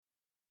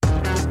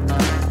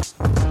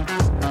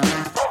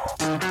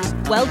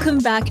Welcome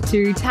back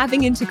to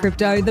Tapping Into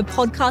Crypto, the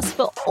podcast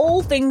for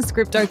all things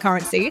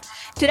cryptocurrency.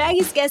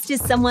 Today's guest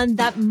is someone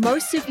that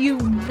most of you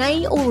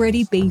may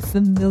already be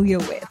familiar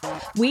with.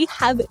 We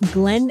have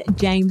Glen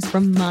James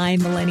from My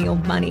Millennial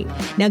Money.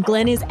 Now,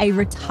 Glen is a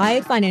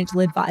retired financial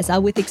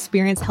advisor with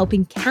experience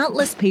helping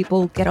countless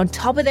people get on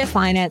top of their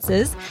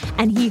finances,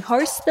 and he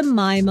hosts the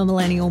My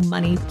Millennial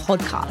Money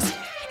podcast.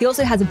 He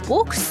also has a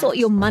book, Sort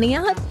Your Money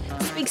Out,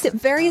 speaks at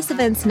various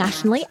events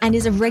nationally, and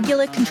is a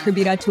regular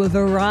contributor to a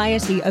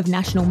variety of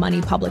national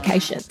money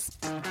publications.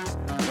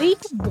 We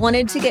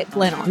wanted to get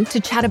Glen on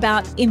to chat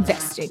about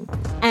investing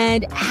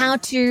and how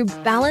to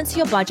balance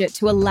your budget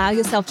to allow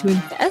yourself to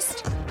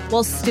invest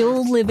while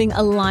still living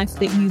a life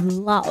that you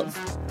love.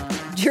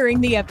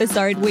 During the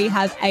episode, we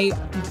have a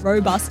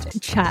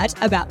robust chat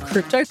about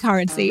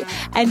cryptocurrency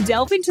and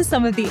delve into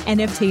some of the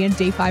NFT and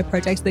DeFi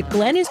projects that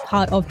Glen is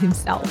part of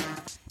himself.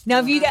 Now,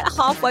 if you get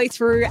halfway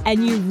through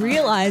and you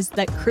realize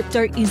that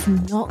crypto is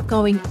not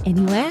going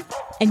anywhere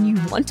and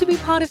you want to be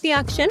part of the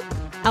action,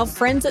 our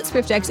friends at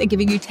SwiftX are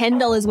giving you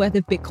 $10 worth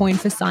of Bitcoin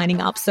for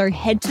signing up. So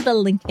head to the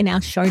link in our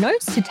show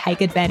notes to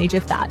take advantage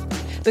of that.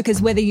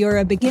 Because whether you're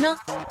a beginner,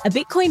 a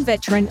Bitcoin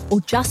veteran,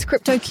 or just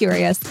crypto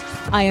curious,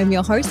 I am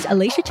your host,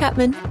 Alicia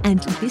Chapman,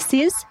 and this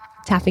is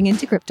Tapping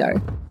Into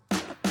Crypto.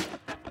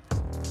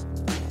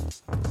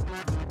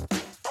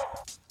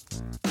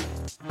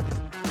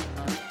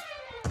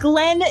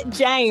 Glen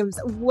James,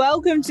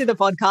 welcome to the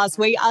podcast.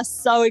 We are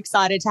so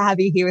excited to have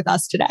you here with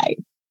us today.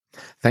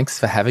 Thanks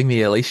for having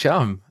me,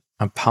 Alicia.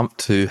 I'm pumped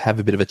to have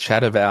a bit of a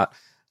chat about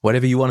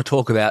whatever you want to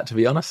talk about, to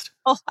be honest.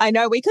 Oh, I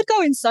know. We could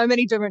go in so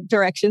many different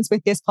directions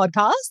with this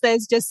podcast.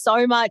 There's just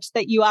so much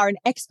that you are an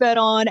expert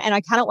on, and I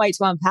cannot wait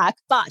to unpack.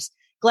 But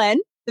Glen,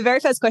 the very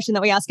first question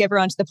that we ask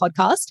everyone to the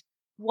podcast,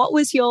 what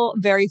was your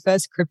very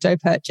first crypto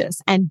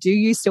purchase, and do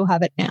you still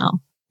have it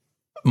now?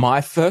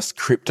 My first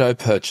crypto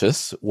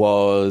purchase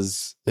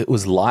was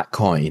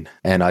Litecoin,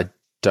 and I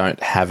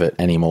don't have it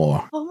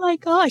anymore. Oh my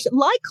gosh,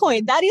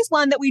 Litecoin, that is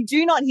one that we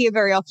do not hear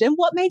very often.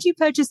 What made you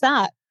purchase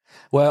that?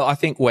 Well, I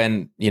think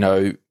when,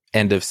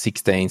 end of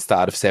 16,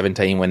 start of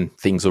 17, when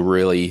things were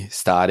really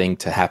starting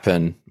to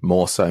happen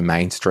more so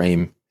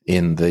mainstream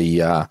in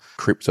the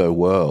crypto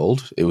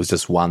world, it was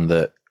just one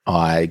that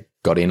I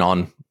got in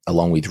on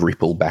along with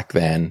Ripple back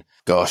then.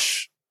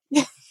 Gosh,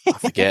 I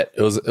forget.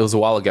 It was a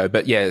while ago.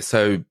 But yeah,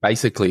 so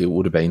basically it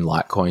would have been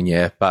Litecoin,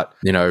 yeah. But,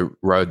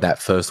 rode that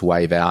first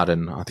wave out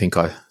and I think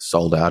I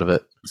sold out of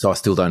it. So I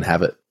still don't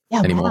have it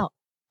anymore. Wow.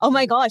 Oh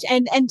my gosh.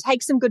 And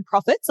take some good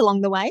profits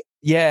along the way?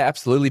 Yeah,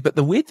 absolutely. But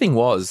the weird thing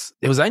was,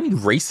 it was only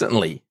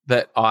recently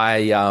that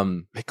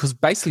because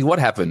basically what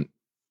happened,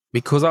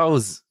 because I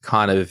was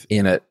kind of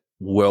in it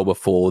well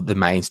before the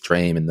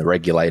mainstream and the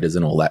regulators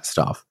and all that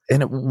stuff.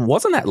 And it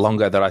wasn't that long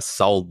ago that I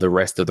sold the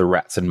rest of the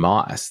rats and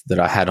mice that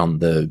I had on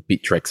the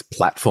Bittrex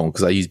platform,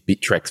 because I used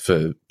Bittrex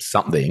for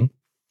something.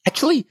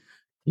 Actually,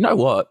 you know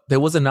what? There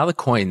was another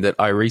coin that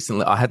I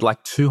had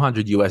like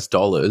 $200 US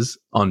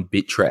on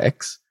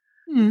Bittrex,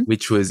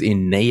 which was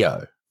in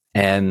Neo.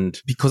 And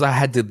because I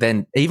had to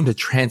then, even to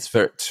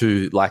transfer it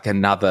to like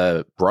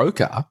another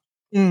broker,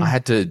 I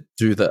had to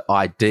do the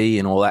ID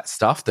and all that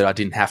stuff that I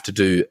didn't have to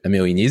do a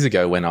million years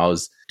ago when I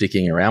was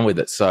dicking around with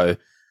it. So,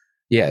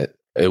 yeah,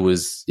 it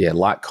was,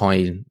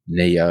 Litecoin,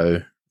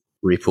 Neo,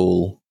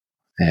 Ripple,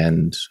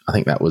 and I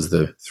think that was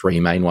the three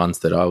main ones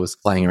that I was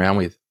playing around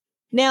with.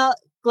 Now,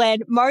 Glen,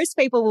 most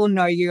people will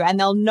know you and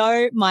they'll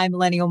know My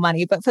Millennial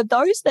Money. But for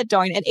those that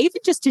don't, and even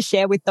just to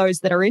share with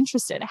those that are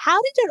interested,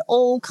 how did it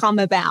all come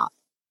about?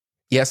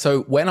 Yeah,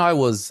 so when I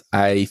was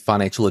a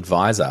financial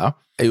advisor,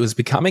 it was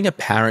becoming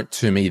apparent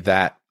to me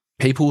that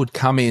people would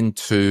come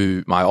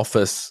into my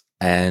office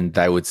and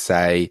they would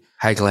say,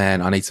 "Hey,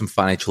 Glen, I need some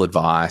financial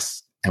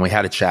advice." And we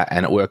had a chat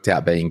and it worked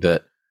out being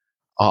that,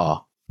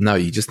 oh, no,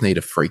 you just need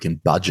a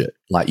freaking budget.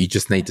 Like, you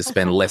just need to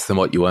spend less than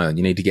what you earn.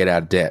 You need to get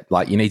out of debt.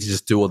 Like, you need to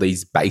just do all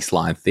these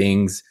baseline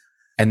things.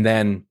 And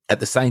then at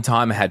the same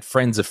time, I had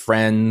friends of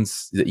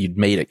friends that you'd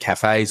meet at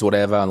cafes or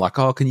whatever. And like,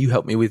 "Oh, can you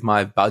help me with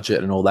my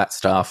budget?" and all that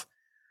stuff.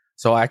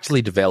 So I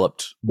actually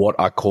developed what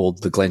I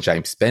called the Glen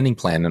James Spending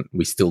Plan, and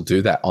we still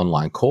do that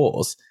online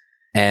course.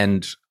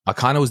 And I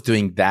kind of was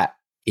doing that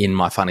in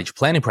my financial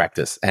planning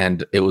practice.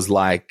 And it was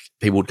like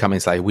people would come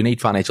and say, "We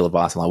need financial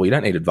advice." I'm like, "We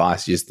don't need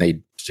advice. You just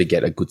need to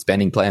get a good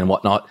spending plan and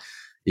whatnot.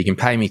 You can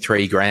pay me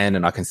 $3,000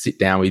 and I can sit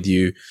down with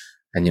you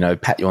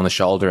and, pat you on the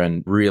shoulder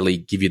and really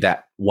give you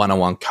that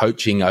one-on-one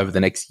coaching over the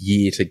next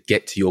year to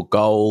get to your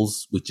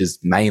goals, which is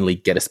mainly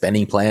get a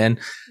spending plan,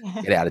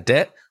 get out of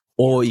debt.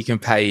 Or you can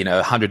pay,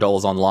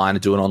 $100 online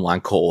and do an online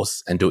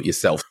course and do it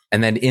yourself."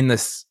 And then in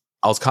this,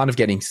 I was kind of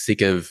getting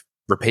sick of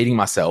repeating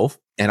myself.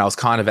 And I was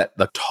kind of at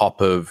the top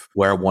of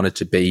where I wanted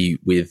to be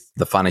with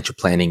the financial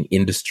planning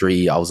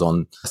industry. I was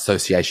on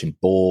association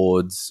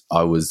boards.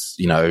 I was,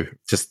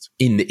 just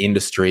in the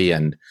industry,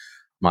 and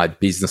my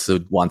business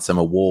had won some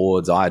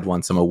awards. I had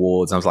won some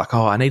awards. I was like,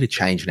 oh, I need to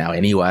change now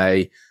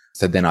anyway.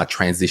 So then I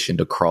transitioned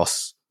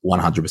across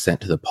 100%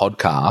 to the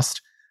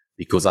podcast,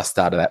 because I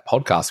started that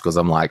podcast because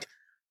I'm like,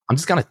 I'm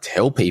just going to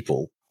tell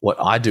people what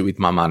I do with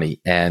my money.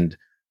 And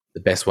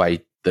the best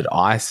way that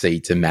I see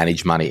to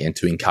manage money and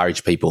to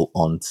encourage people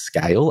on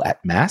scale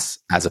at mass,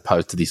 as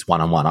opposed to this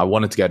one-on-one. I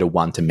wanted to go to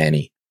one to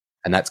many.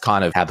 And that's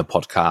kind of how the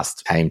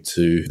podcast came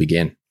to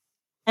begin.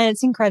 And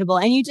it's incredible.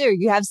 And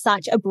you have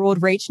such a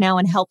broad reach now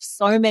and help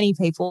so many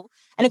people.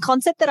 And a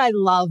concept that I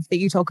love that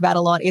you talk about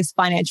a lot is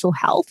financial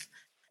health.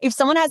 If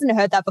someone hasn't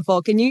heard that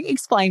before, can you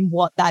explain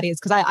what that is?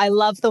 Because I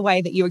love the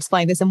way that you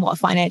explain this and what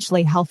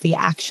financially healthy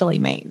actually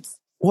means.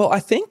 Well, I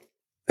think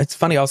it's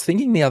funny. I was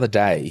thinking the other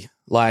day,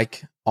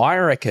 like, I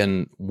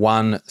reckon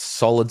one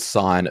solid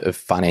sign of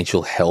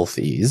financial health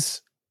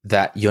is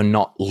that you're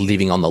not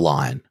living on the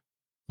line.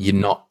 You're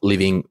not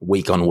living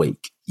week on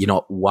week. You're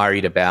not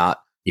worried about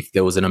if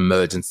there was an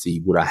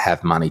emergency, would I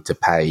have money to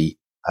pay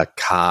a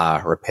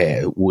car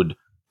repair? Would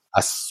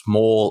a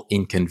small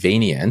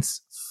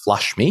inconvenience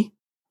flush me?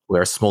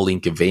 Where a small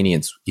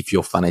inconvenience, if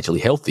you're financially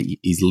healthy,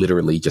 is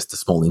literally just a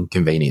small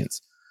inconvenience.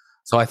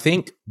 So I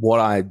think what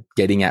I'm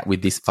getting at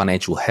with this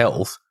financial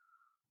health,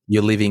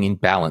 you're living in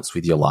balance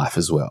with your life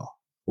as well.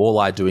 All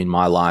I do in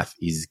my life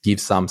is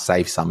give some,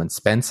 save some, and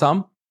spend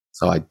some.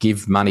 So I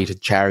give money to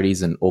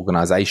charities and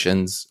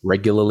organizations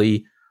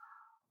regularly.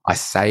 I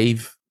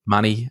save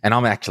money, and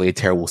I'm actually a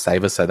terrible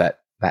saver. So that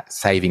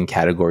saving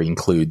category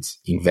includes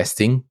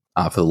investing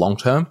for the long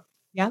term.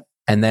 Yeah.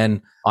 And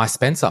then I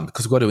spend some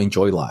because we've got to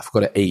enjoy life.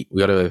 We've got to eat.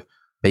 We've got to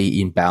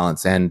be in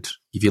balance. And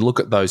if you look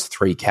at those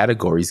three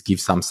categories, give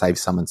some, save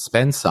some, and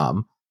spend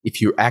some, if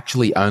you're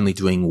actually only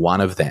doing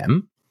one of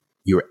them,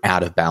 you're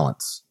out of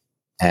balance.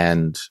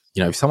 And,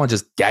 if someone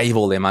just gave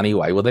all their money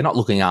away, well, they're not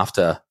looking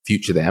after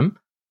future them.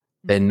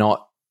 They're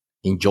not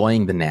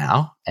enjoying the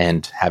now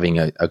and having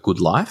a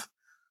good life.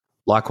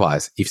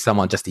 Likewise, if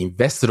someone just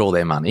invested all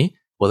their money,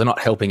 well, they're not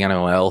helping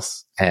anyone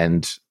else.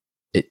 And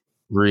it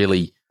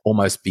really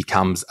almost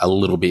becomes a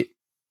little bit,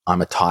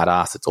 I'm a tight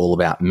ass, it's all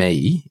about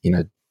me in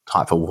a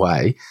type of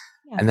way.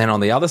 Yeah. And then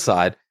on the other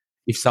side,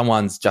 if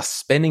someone's just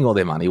spending all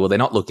their money, well, they're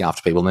not looking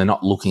after people and they're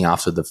not looking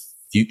after the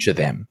future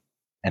them.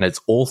 And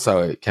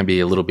it can be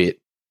a little bit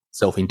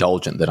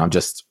self-indulgent that I'm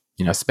just,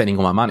 spending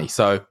all my money.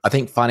 So I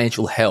think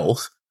financial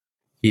health,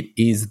 it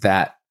is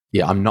that,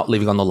 I'm not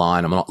living on the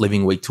line. I'm not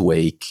living week to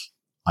week.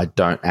 I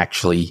don't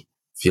actually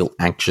feel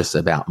anxious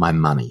about my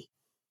money.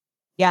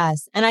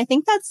 Yes. And I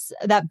think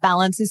that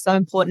balance is so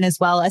important as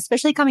well,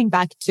 especially coming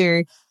back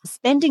to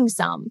spending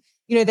some.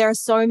 There are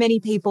so many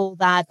people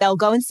that they'll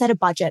go and set a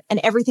budget and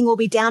everything will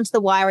be down to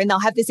the wire and they'll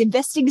have this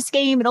investing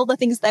scheme and all the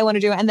things they want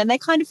to do. And then they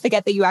kind of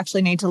forget that you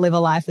actually need to live a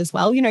life as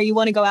well. You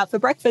want to go out for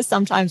breakfast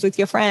sometimes with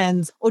your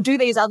friends or do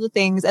these other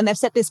things, and they've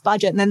set this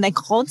budget and then they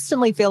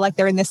constantly feel like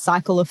they're in this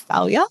cycle of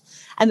failure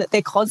and that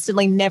they're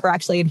constantly never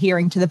actually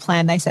adhering to the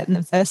plan they set in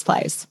the first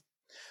place.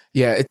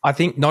 Yeah, I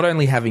think not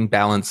only having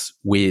balance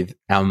with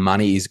our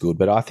money is good,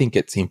 but I think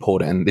it's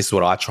important, and this is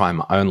what I try in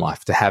my own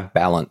life, to have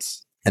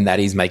balance. And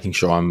that is making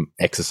sure I'm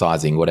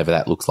exercising, whatever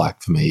that looks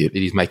like for me. It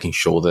is making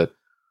sure that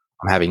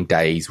I'm having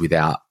days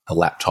without a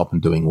laptop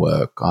and doing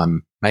work.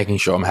 I'm making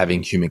sure I'm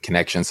having human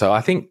connection. So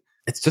I think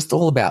it's just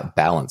all about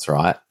balance,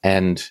 right?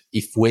 And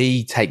if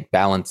we take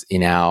balance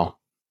in our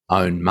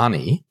own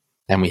money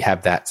and we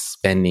have that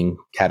spending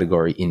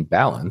category in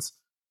balance,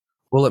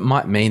 well, it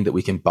might mean that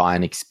we can buy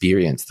an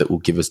experience that will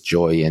give us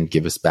joy and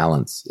give us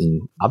balance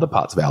in other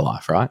parts of our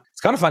life, right?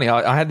 It's kind of funny.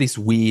 I had this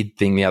weird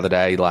thing the other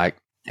day,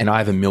 and I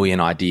have a million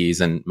ideas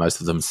and most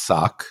of them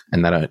suck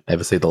and they don't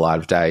ever see the light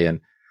of day.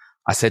 And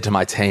I said to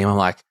my team, I'm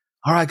like,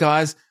 all right,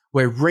 guys,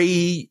 we're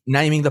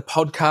renaming the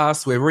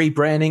podcast. We're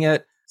rebranding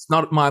it. It's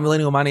not My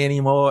Millennial Money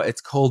anymore.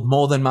 It's called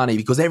More Than Money,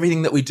 because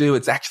everything that we do,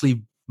 it's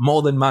actually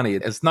more than money.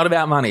 It's not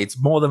about money.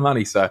 It's more than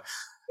money. So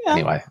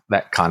anyway,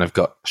 that kind of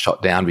got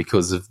shot down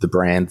because of the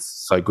brand's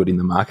so good in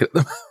the market at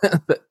the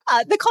moment.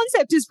 The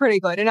concept is pretty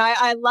good. And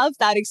I love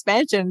that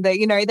expansion that,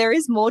 there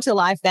is more to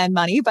life than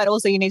money, but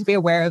also you need to be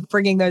aware of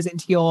bringing those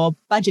into your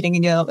budgeting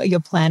and your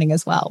planning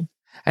as well.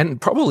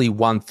 And probably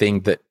one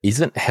thing that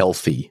isn't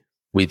healthy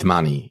with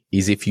money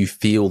is if you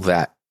feel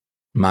that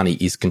money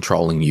is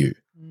controlling you.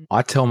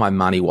 I tell my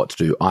money what to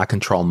do. I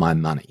control my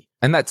money.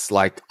 And that's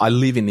like, I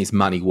live in this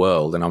money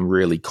world and I'm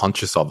really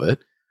conscious of it.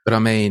 But I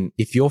mean,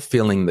 if you're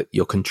feeling that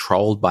you're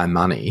controlled by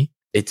money,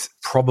 it's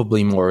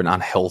probably more an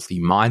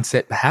unhealthy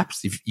mindset,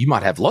 perhaps. If you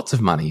might have lots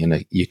of money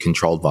and you're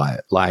controlled by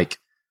it, like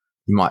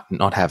you might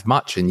not have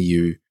much and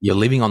you're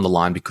living on the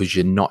line because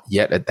you're not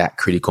yet at that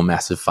critical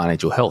mass of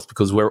financial health,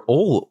 because we're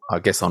all, I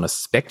guess, on a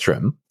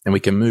spectrum and we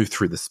can move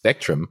through the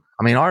spectrum.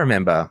 I mean, I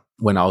remember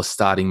when I was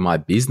starting my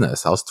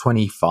business, I was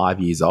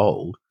 25 years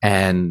old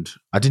and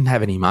I didn't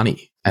have any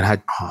money and I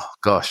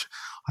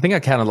think I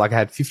counted like I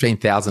had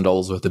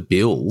 $15,000 worth of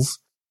bills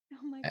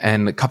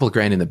and a couple of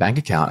grand in the bank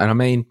account. And I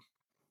mean,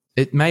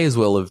 it may as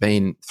well have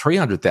been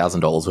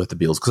 $300,000 worth of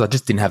bills because I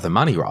just didn't have the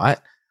money, right?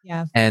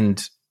 Yeah.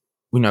 And,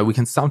 we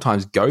can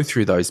sometimes go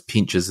through those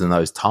pinches and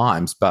those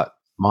times, but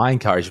my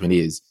encouragement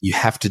is you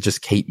have to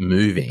just keep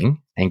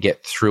moving and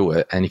get through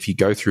it. And if you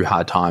go through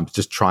hard times,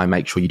 just try and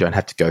make sure you don't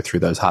have to go through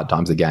those hard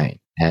times again.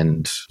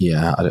 And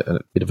a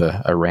bit of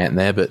a rant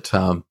there, but...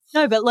 No,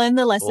 but learn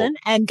the lesson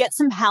and get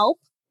some help.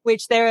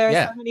 which there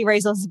are so many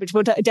resources which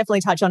we'll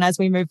definitely touch on as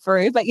we move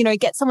through. But,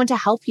 get someone to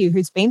help you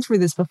who's been through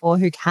this before,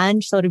 who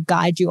can sort of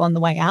guide you on the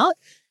way out.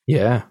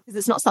 Yeah. Because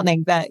it's not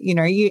something that,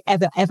 you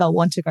ever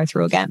want to go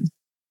through again.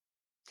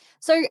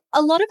 So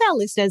a lot of our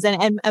listeners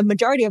and a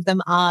majority of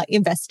them are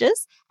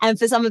investors. And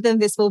for some of them,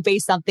 this will be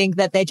something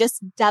that they're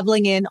just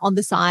dabbling in on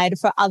the side.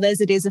 For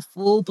others, it is a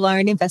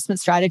full-blown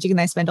investment strategy and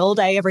they spend all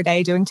day, every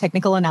day doing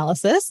technical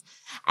analysis.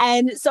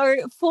 And so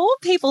for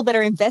people that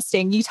are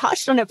investing, you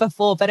touched on it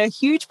before, but a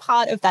huge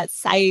part of that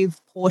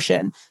save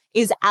portion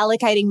is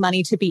allocating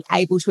money to be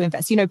able to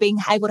invest, being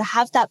able to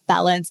have that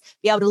balance,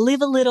 be able to live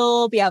a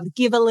little, be able to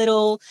give a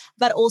little,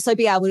 but also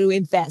be able to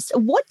invest.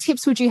 What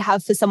tips would you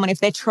have for someone if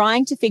they're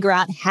trying to figure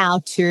out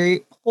how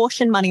to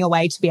portion money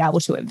away to be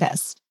able to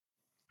invest?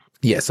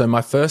 Yeah. So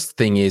my first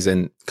thing is,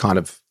 and kind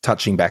of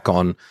touching back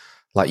on,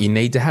 you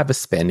need to have a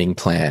spending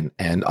plan.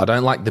 And I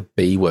don't like the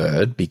B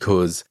word,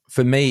 because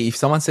for me, if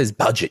someone says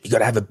budget, you got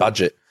to have a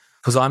budget.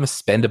 Because I'm a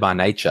spender by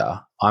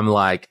nature.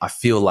 I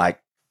feel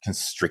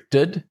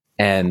constricted.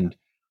 And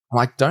I'm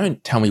like,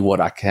 don't tell me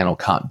what I can or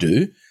can't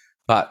do.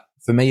 But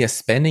for me, a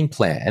spending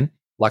plan,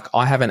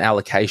 I have an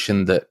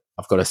allocation that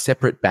I've got a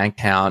separate bank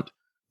account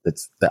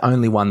that's the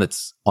only one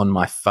that's on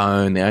my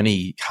phone, the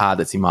only card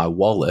that's in my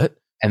wallet.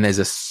 And there's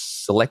a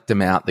select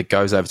amount that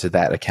goes over to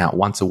that account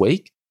once a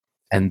week.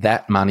 And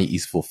that money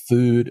is for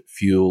food,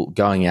 fuel,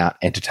 going out,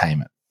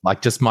 entertainment,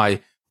 just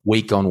my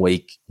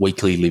week-on-week,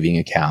 weekly living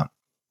account.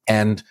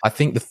 And I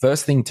think the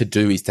first thing to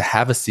do is to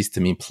have a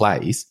system in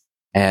place.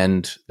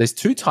 And there's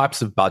two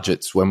types of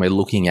budgets when we're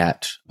looking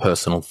at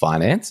personal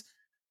finance.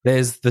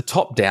 There's the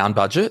top-down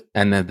budget,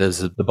 and then there's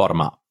the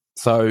bottom-up.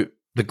 So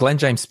the Glen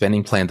James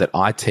spending plan that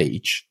I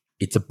teach,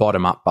 it's a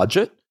bottom-up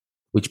budget,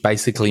 which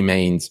basically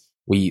means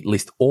we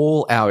list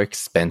all our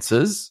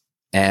expenses,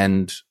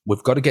 and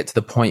we've got to get to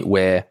the point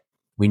where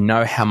we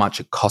know how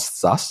much it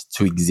costs us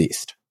to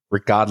exist,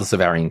 regardless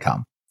of our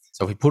income.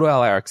 So if we put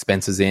all our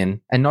expenses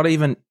in, and not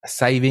even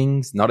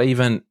savings, not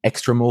even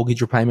extra mortgage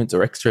repayments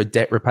or extra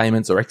debt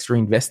repayments or extra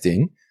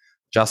investing,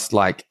 just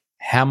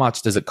how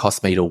much does it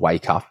cost me to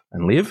wake up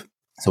and live?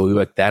 So we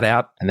work that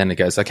out, and then it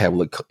goes, okay,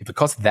 well, if it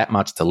costs that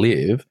much to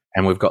live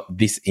and we've got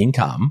this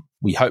income,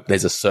 we hope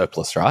there's a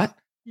surplus, right?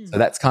 So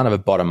that's kind of a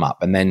bottom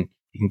up. And then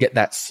you can get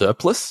that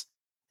surplus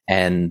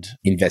and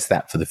invest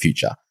that for the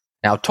future.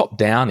 Now, top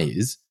down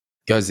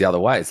goes the other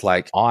way. It's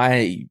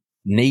I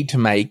need to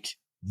make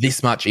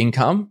this much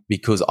income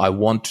because I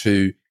want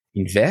to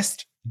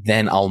invest,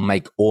 then I'll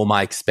make all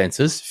my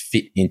expenses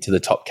fit into the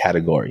top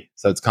category.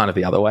 So it's kind of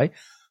the other way.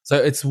 So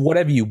it's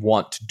whatever you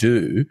want to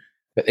do,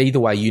 but either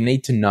way, you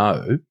need to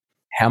know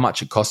how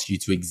much it costs you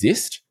to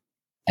exist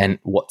and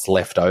what's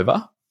left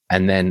over.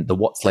 And then the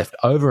what's left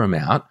over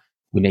amount,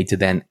 we need to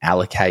then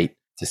allocate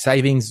to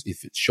savings.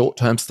 If it's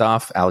short-term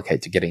stuff,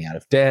 allocate to getting out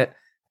of debt,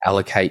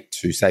 allocate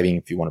to saving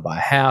if you want to buy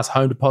a house,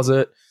 home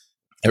deposit.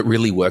 It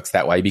really works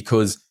that way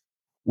because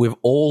we've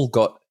all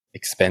got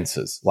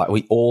expenses.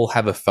 We all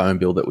have a phone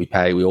bill that we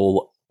pay. We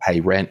all pay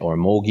rent or a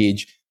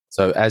mortgage.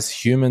 So as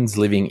humans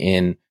living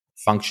in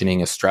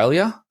functioning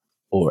Australia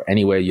or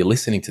anywhere you're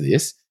listening to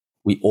this,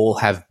 we all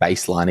have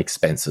baseline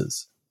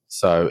expenses.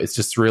 So it's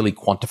just really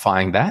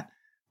quantifying that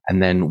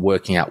and then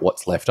working out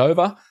what's left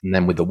over. And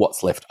then with the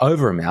what's left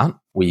over amount,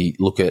 we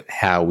look at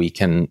how we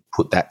can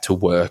put that to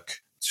work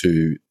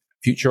to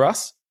future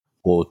us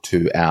or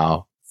to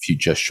our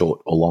future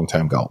short or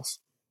long-term goals.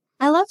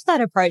 I love that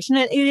approach. And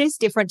it is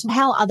different to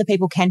how other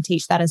people can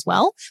teach that as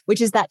well,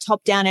 which is that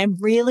top down and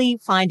really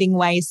finding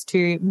ways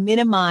to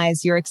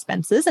minimize your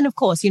expenses. And of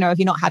course, if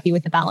you're not happy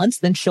with the balance,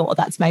 then sure,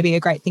 that's maybe a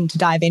great thing to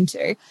dive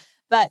into.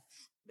 But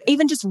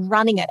even just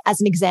running it as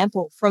an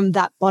example from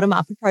that bottom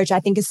up approach, I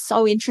think is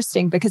so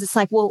interesting because it's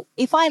well,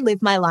 if I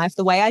live my life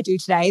the way I do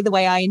today, the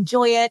way I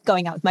enjoy it,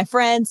 going out with my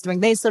friends, doing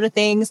these sort of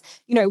things,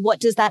 what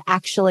does that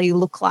actually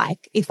look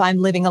like if I'm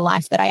living a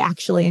life that I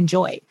actually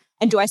enjoy?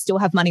 And do I still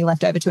have money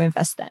left over to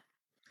invest then?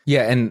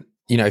 Yeah. And,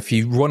 if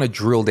you want to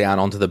drill down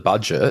onto the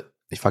budget,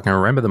 if I can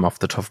remember them off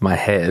the top of my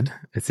head,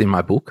 it's in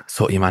my book,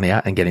 Sort Your Money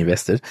Out and Get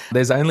Invested.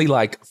 There's only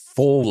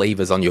 4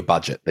 levers on your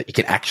budget that you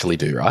can actually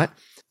do, right?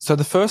 So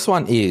the first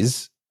one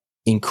is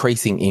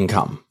increasing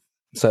income.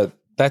 So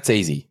that's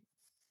easy.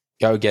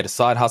 Go get a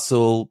side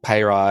hustle,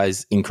 pay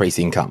rise, increase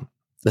income.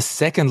 The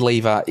second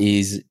lever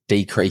is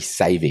decrease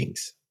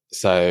savings.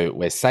 So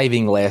we're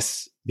saving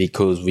less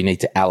because we need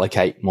to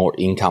allocate more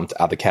income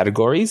to other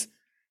categories.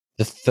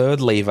 The third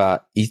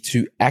lever is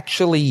to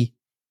actually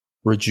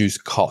reduce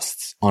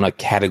costs on a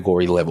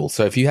category level.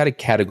 So if you had a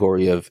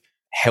category of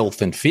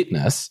health and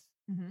fitness,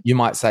 you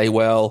might say,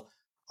 well,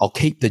 I'll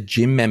keep the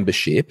gym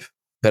membership,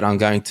 but I'm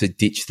going to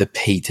ditch the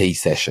PT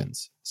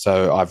sessions.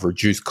 So I've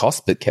reduced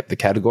costs, but kept the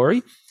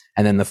category.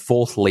 And then the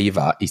fourth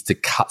lever is to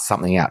cut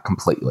something out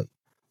completely.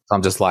 So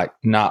I'm just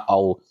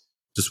I'll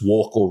just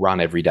walk or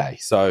run every day.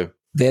 So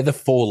they're the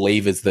 4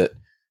 levers that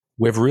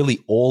we've really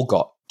all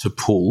got to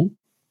pull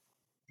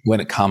when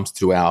it comes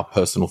to our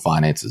personal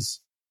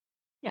finances.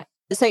 Yeah.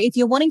 So if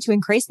you're wanting to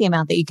increase the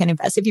amount that you can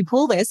invest, if you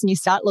pull this and you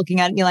start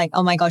looking at it and you're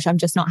oh my gosh, I'm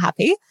just not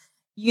happy,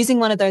 using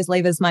one of those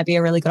levers might be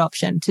a really good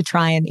option to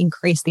try and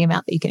increase the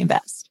amount that you can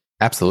invest.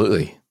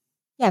 Absolutely.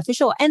 Yeah, for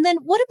sure. And then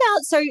what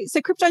about,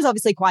 so crypto is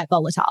obviously quite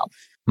volatile.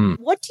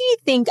 What do you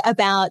think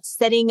about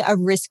setting a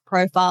risk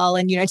profile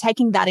and,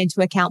 taking that into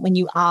account when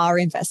you are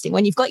investing?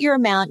 When you've got your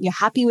amount, you're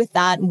happy with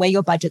that and where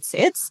your budget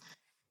sits?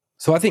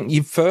 So I think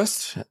you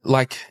first,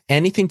 like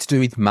anything to do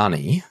with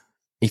money,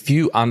 if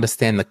you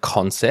understand the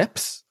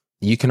concepts,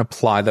 you can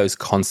apply those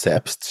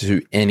concepts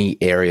to any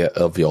area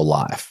of your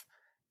life.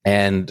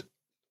 And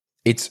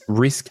it's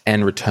risk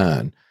and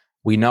return.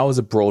 We know as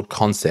a broad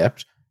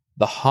concept,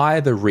 the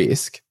higher the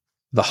risk,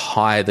 the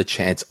higher the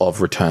chance of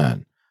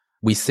return.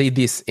 We see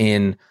this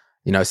in,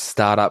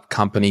 startup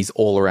companies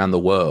all around the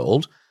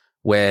world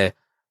where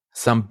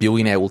some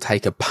billionaire will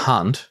take a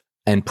punt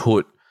and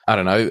put,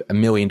 $1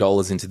 million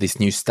into this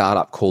new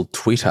startup called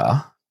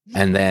Twitter,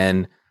 and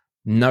then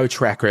no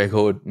track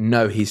record,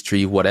 no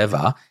history,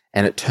 whatever.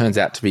 And it turns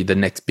out to be the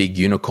next big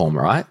unicorn,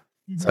 right?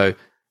 Mm-hmm. So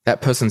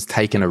that person's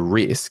taken a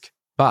risk,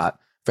 but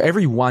for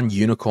every one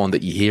unicorn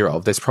that you hear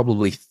of, there's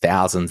probably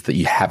thousands that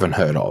you haven't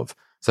heard of.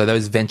 So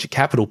those venture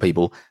capital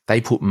people,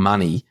 they put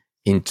money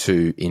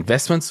into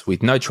investments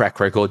with no track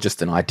record,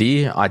 just an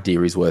idea.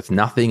 Idea is worth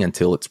nothing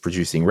until it's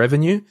producing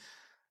revenue,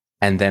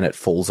 and then it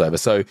falls over.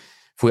 So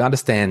if we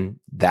understand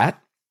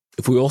that,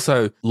 if we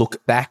also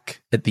look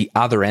back at the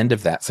other end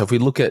of that, so if we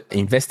look at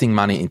investing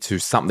money into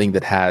something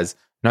that has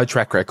no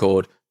track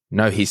record,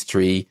 no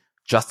history,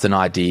 just an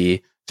idea,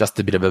 just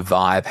a bit of a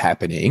vibe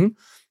happening,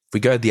 if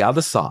we go the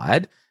other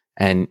side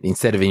and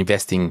instead of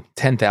investing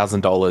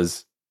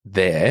 $10,000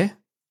 there,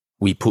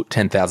 we put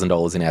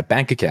 $10,000 in our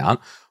bank account,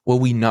 well,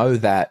 we know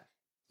that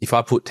if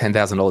I put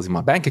 $10,000 in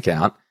my bank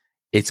account,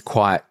 it's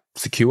quite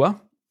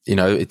secure.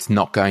 It's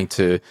not going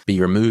to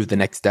be removed the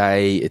next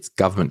day. It's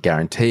government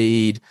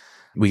guaranteed.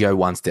 We go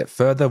one step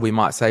further. We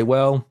might say,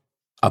 well,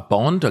 a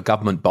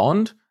government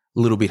bond, a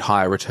little bit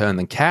higher return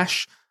than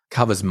cash,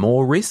 covers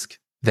more risk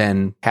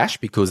than cash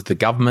because the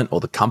government or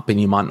the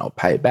company might not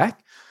pay it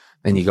back.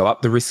 Then you go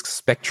up the risk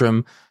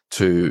spectrum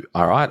to,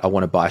 all right, I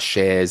want to buy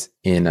shares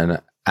in an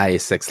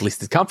ASX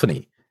listed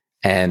company,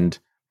 and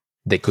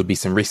there could be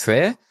some risk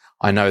there.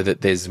 I know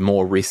that there's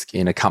more risk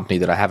in a company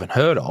that I haven't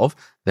heard of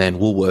than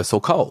Woolworths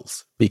or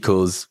Coles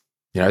because,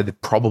 they're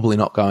probably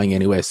not going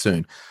anywhere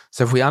soon.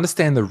 So if we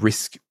understand the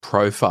risk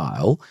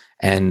profile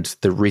and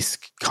the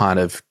risk kind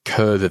of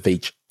curve of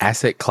each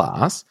asset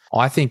class,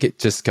 I think it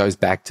just goes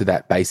back to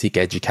that basic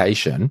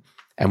education.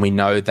 And we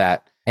know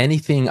that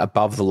anything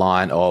above the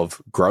line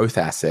of growth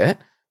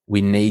asset,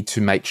 we need to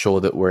make sure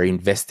that we're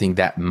investing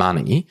that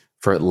money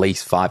for at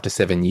least 5 to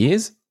 7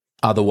 years.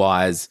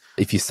 Otherwise,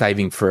 if you're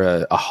saving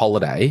for a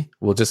holiday,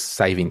 we're just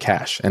saving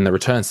cash and the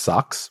return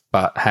sucks.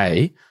 But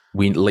hey,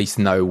 we at least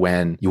know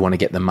when you want to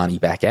get the money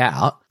back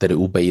out that it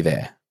will be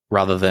there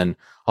rather than,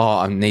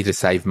 I need to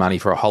save money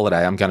for a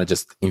holiday. I'm going to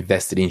just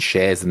invest it in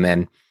shares. And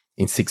then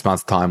in 6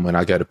 months' time, when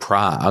I go to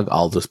Prague,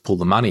 I'll just pull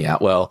the money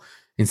out. Well,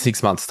 in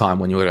 6 months' time,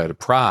 when you go to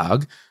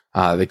Prague,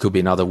 there could be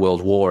another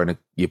world war and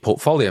your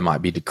portfolio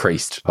might be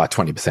decreased by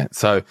 20%.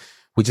 So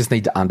we just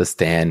need to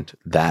understand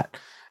that.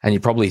 And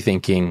you're probably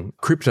thinking,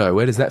 crypto,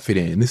 where does that fit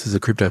in? This is a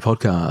crypto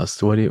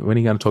podcast. When are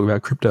you going to talk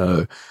about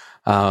crypto?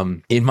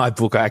 In my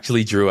book, I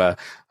actually drew a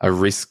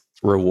risk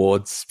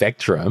reward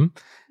spectrum.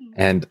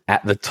 And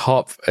at the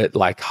top, at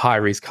like high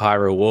risk, high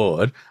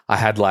reward, I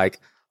had like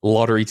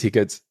lottery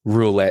tickets,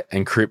 roulette,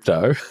 and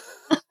crypto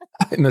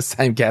in the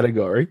same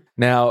category.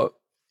 Now,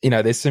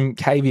 there's some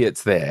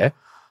caveats there.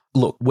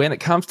 Look, when it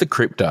comes to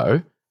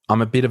crypto,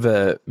 I'm a bit of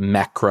a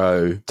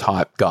macro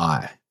type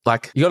guy.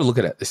 Like, you got to look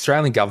at it. The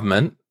Australian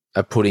government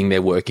are putting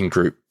their working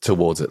group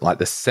towards it. Like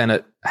the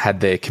Senate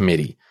had their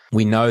committee.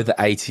 We know the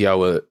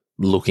ATO are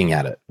looking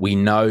at it. We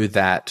know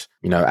that,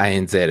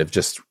 ANZ have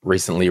just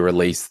recently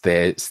released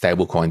their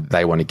stablecoin that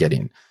they want to get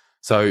in.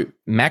 So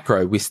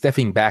macro, we're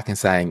stepping back and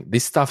saying,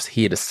 this stuff's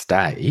here to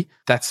stay.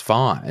 That's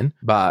fine.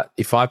 But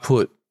if I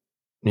put,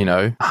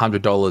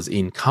 $100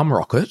 in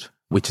CumRocket,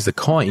 which is a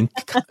coin,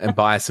 and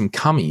buy some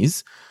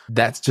cummies,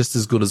 that's just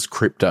as good as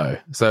crypto.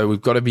 So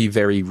we've got to be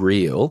very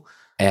real.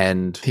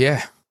 And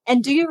yeah.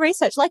 And do your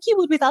research like you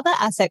would with other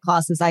asset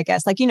classes, I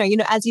guess. Like,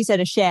 as you said,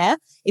 a share,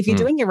 if you're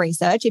doing your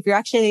research, if you're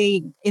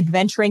actually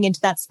venturing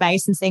into that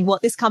space and seeing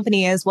what this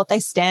company is, what they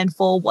stand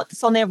for,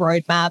 what's on their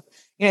roadmap,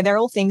 they're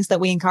all things that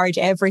we encourage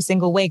every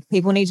single week.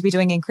 People need to be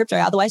doing in crypto.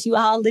 Otherwise, you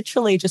are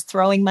literally just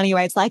throwing money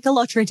away. It's like a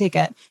lottery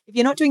ticket. If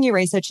you're not doing your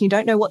research and you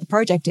don't know what the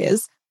project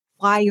is,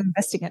 why are you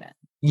investing in it?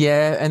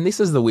 Yeah, and this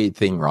is the weird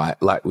thing, right?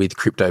 Like with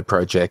crypto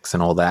projects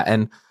and all that.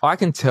 And I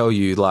can tell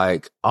you,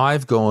 like,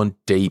 I've gone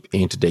deep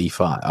into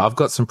DeFi. I've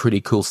got some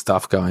pretty cool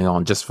stuff going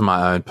on just for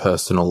my own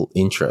personal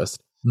interest.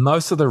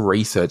 Most of the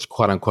research,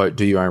 quote unquote,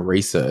 do your own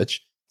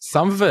research.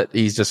 Some of it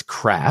is just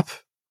crap.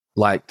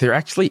 Like, there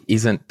actually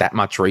isn't that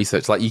much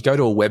research. Like, you go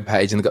to a web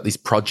page and they've got this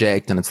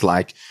project and it's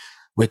like,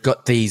 we've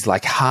got these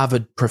like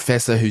Harvard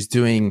professor who's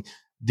doing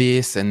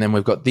this, and then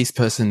we've got this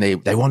person, they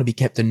want to be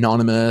kept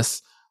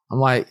anonymous. I'm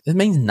like, it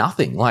means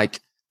nothing. Like,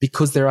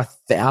 because there are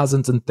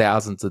thousands and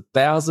thousands and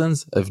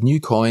thousands of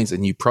new coins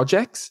and new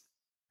projects,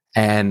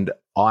 And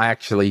I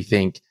actually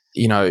think,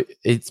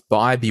 it's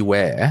buyer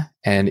beware.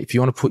 And if you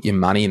want to put your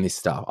money in this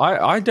stuff,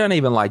 I don't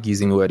even like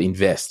using the word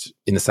invest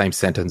in the same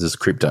sentence as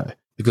crypto,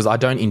 because I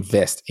don't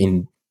invest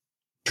in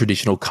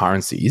traditional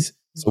currencies.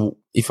 So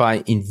if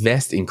I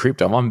invest in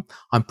crypto,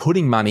 I'm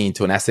putting money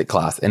into an asset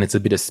class, and it's a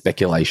bit of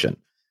speculation.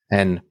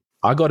 And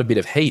I got a bit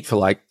of heat for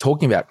like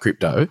talking about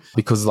crypto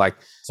because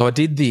so I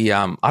did the,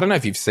 I don't know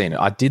if you've seen it.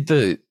 I did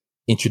the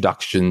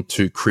introduction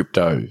to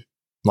crypto,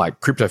 like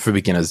Crypto for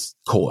Beginners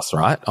course,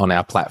 right, on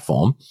our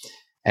platform.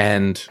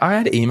 And I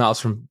had emails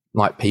from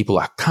like people,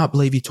 I can't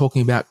believe you're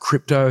talking about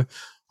crypto.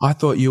 I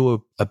thought you were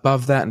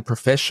above that and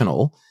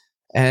professional.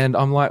 And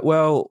I'm like,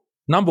 well,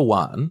 number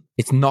one,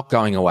 it's not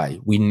going away.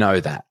 We know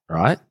that,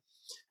 right?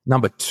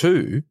 Number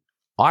two,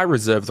 I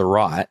reserve the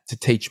right to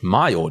teach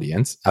my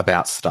audience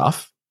about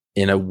stuff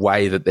in a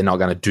way that they're not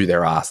going to do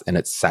their ass and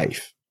it's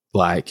safe.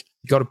 Like,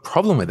 you got a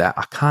problem with that,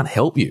 I can't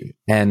help you.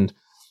 And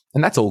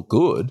that's all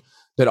good.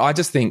 But I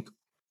just think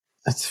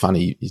it's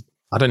funny.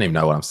 I don't even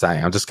know what I'm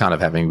saying. I'm just kind of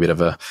having a bit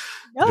of a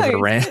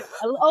rant.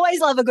 I always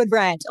love a good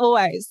rant,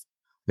 always.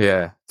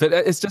 Yeah. But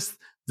it's just,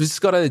 we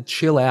just got to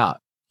chill out.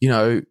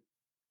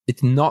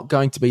 It's not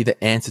going to be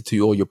the answer to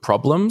all your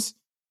problems.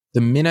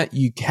 The minute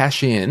you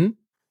cash in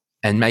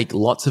and make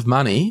lots of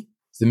money,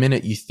 the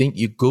minute you think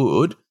you're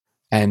good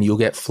and you'll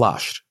get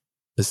flushed.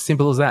 As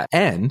simple as that.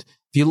 And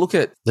if you look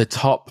at the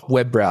top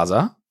web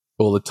browser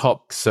or the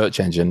top search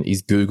engine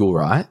is Google,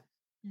 right?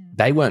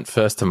 They weren't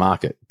first to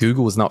market.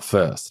 Google was not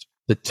first.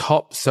 The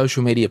top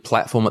social media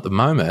platform at the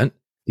moment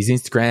is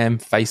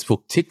Instagram,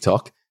 Facebook,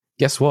 TikTok.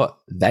 Guess what?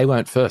 They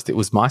weren't first. It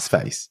was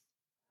MySpace.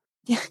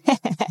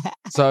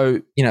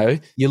 So,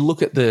 you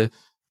look at the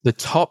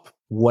top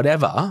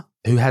whatever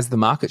who has the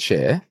market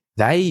share,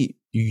 they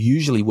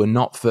usually were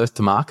not first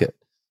to market.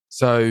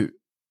 So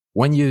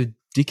when you're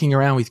dicking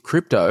around with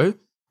crypto,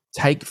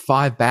 take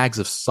 5 bags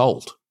of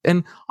salt.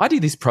 And I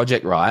did this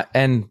project, right?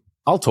 And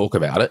I'll talk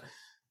about it.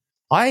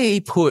 What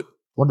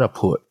did I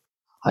put?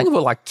 I think I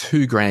put like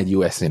 $2,000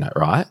 US in it,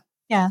 right?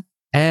 Yeah.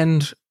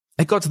 And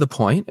it got to the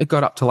point, it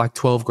got up to like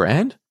 12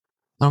 grand.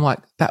 And I'm like,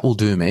 that will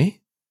do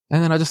me.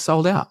 And then I just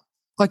sold out.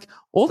 Like,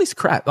 all this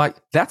crap, like,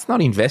 that's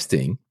not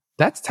investing.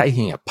 That's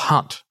taking a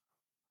punt.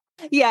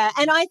 Yeah.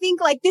 And I think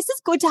like this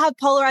is good to have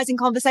polarizing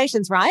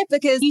conversations, right?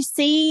 Because you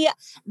see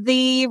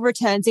the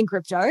returns in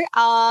crypto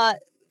are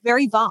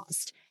very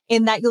vast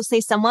in that you'll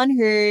see someone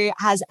who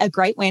has a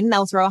great win.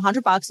 They'll throw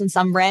 $100 on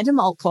some random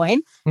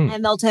altcoin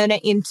and they'll turn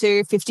it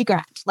into 50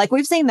 grand. Like,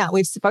 we've seen that.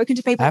 We've spoken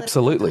to people.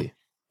 Absolutely.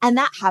 And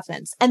that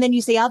happens. And then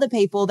you see other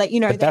people that,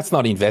 But that's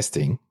not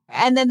investing.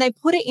 And then they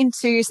put it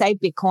into, say,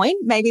 Bitcoin.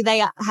 Maybe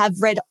they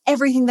have read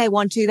everything they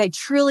want to. They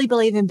truly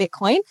believe in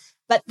Bitcoin,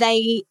 but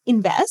they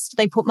invest,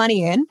 they put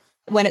money in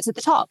when it's at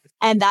the top.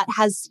 And that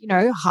has,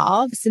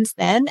 halved since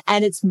then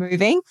and it's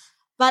moving.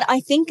 But I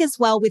think as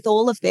well with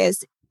all of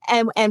this,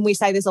 and we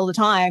say this all the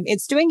time,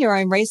 it's doing your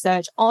own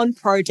research on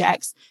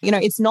projects.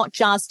 It's not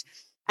just,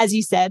 as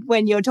you said,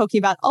 when you're talking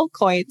about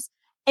altcoins,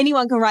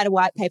 anyone can write a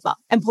white paper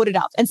and put it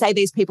up and say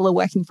these people are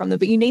working from them,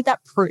 but you need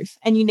that proof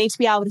and you need to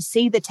be able to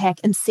see the tech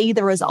and see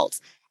the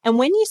results. And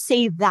when you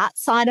see that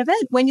side of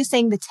it, when you're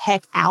seeing the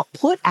tech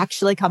output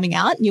actually coming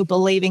out and you're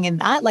believing in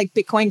that, like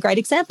Bitcoin, great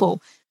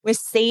example, we're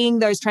seeing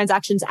those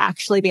transactions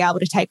actually be able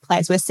to take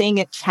place. We're seeing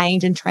it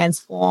change and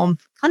transform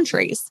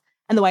countries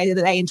and the way that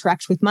they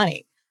interact with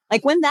money.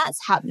 Like, when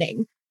that's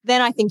happening,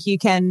 then I think you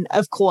can,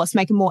 of course,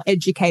 make a more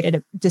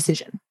educated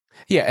decision.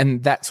 Yeah.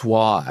 And that's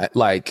why,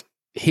 like,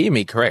 hear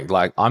me correct.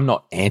 Like, I'm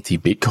not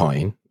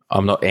anti-Bitcoin.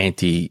 I'm not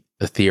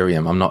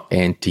anti-Ethereum. I'm not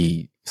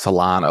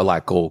anti-Solana,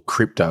 like, or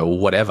crypto or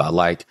whatever.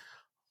 Like,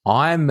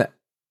 I'm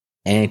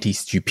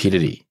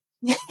anti-stupidity.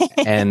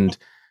 And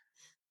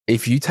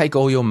if you take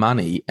all your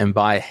money and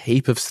buy a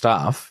heap of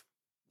stuff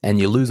and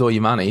you lose all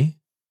your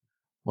money,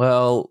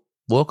 well,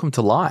 welcome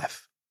to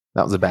life.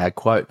 That was a bad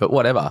quote, but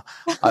whatever.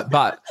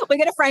 But we're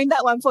going to frame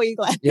that one for you,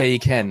 Glenn. Yeah, you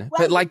can.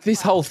 But like,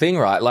 this whole thing,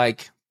 right?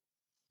 Like,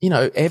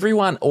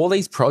 everyone, all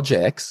these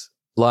projects,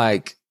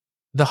 like,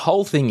 the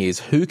whole thing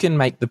is who can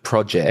make the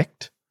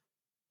project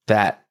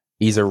that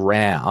is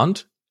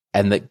around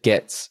and that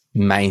gets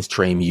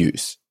mainstream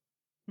use.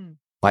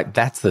 Like,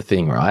 that's the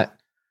thing, right?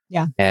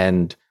 Yeah.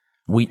 And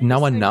no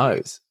one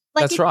knows.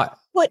 Like, that's right.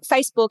 Put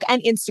Facebook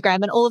and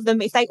Instagram and all of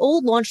them, if they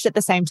all launched at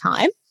the same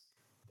time,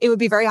 it would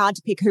be very hard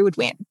to pick who would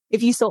win.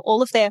 If you saw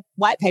all of their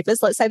white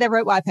papers, let's say they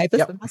wrote white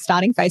papers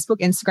starting Facebook,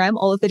 Instagram,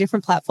 all of the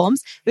different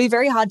platforms, it would be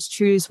very hard to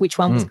choose which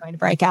one was going to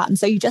break out. And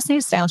so you just need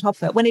to stay on top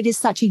of it when it is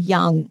such a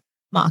young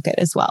market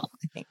as well,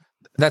 I think.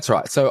 That's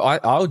right. So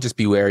I would just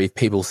be wary of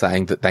people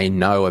saying that they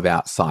know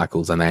about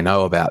cycles and they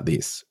know about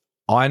this.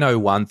 I know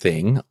one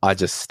thing. I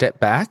just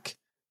step back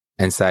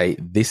and say,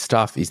 this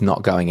stuff is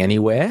not going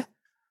anywhere.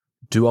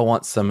 Do I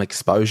want some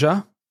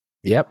exposure?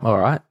 Yep. All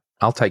right.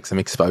 I'll take some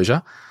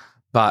exposure.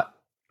 But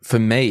for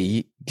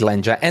me,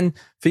 Glenn J, and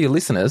for your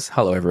listeners,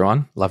 hello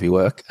everyone, love your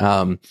work.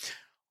 I'm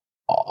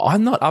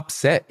not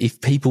upset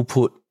if people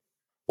put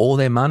all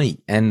their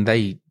money and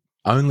they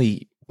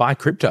only buy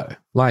crypto.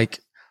 Like,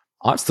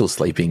 I'm still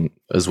sleeping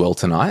as well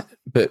tonight,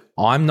 but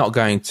I'm not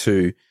going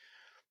to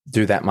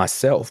do that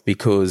myself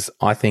because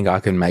I think I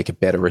can make a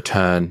better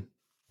return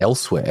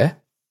elsewhere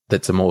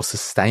that's a more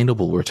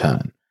sustainable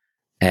return.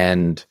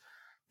 And,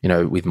 you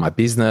know, with my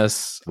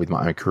business, with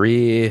my own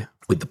career,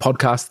 with the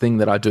podcast thing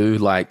that I do,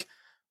 like,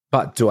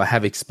 but do I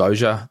have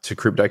exposure to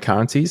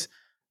cryptocurrencies?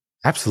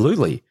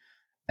 Absolutely.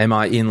 Am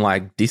I in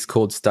like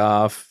Discord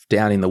stuff,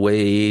 down in the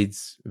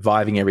weeds,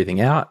 vibing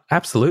everything out?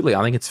 Absolutely.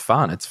 I think it's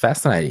fun. It's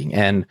fascinating.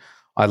 And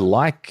I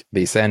like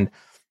this. And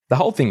the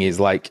whole thing is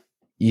like,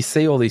 you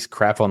see all this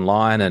crap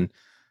online and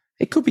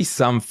it could be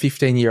some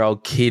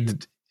 15-year-old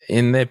kid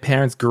in their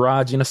parents'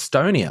 garage in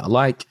Estonia.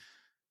 Like,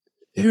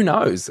 who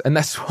knows? And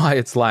that's why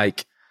it's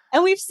like,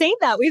 and we've seen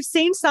that. We've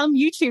seen some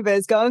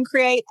YouTubers go and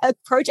create a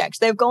project.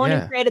 They've gone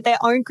and created their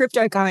own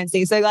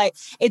cryptocurrency. So like,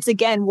 it's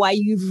again why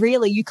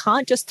you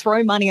can't just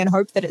throw money and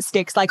hope that it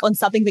sticks like on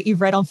something that you've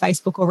read on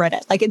Facebook or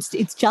Reddit. Like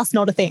it's just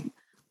not a thing.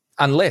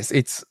 Unless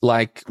it's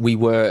like we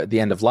were at the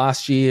end of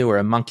last year where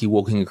a monkey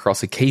walking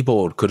across a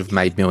keyboard could have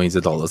made millions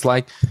of dollars.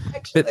 Like,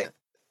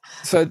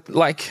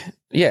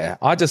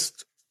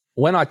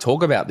 when I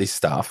talk about this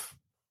stuff,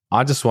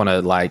 I just want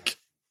to like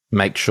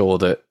make sure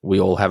that we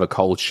all have a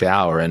cold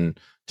shower and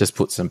just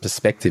put some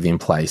perspective in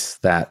place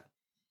that,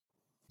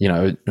 you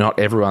know, not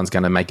everyone's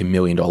going to make $1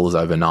 million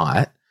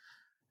overnight.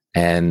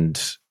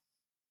 And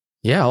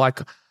yeah,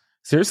 like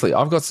seriously,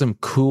 I've got some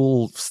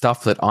cool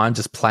stuff that I'm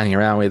just playing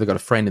around with. I've got a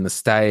friend in the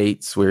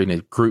States. We're in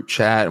a group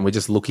chat and we're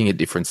just looking at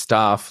different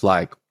stuff.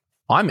 Like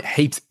I'm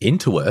heaps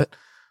into it,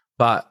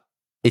 but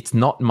it's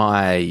not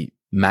my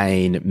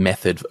main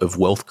method of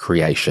wealth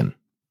creation.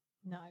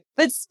 No.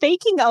 But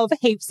speaking of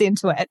heaps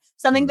into it,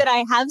 something that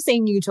I have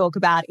seen you talk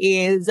about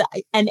is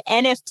an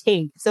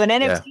NFT. So an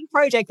NFT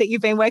project that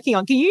you've been working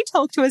on. Can you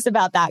talk to us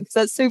about that? Because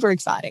that's super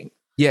exciting.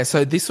 Yeah.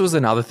 So this was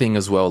another thing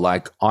as well.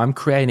 Like I'm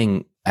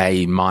creating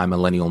a My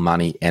Millennial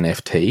Money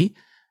NFT.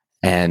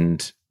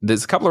 And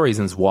there's a couple of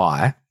reasons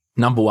why.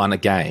 Number one,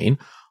 again,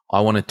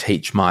 I want to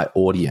teach my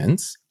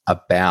audience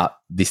about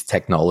this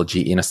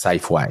technology in a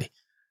safe way.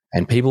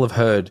 And people have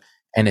heard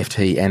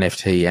NFT,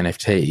 NFT,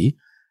 NFT.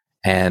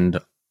 And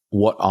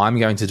what I'm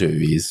going to do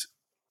is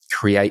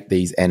create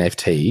these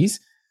NFTs.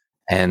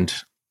 And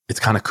it's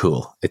kind of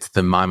cool. It's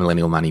the My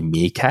Millennial Money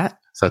Meerkat.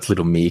 So it's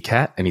little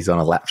Meerkat and he's on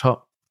a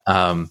laptop.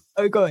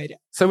 Oh, good.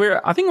 So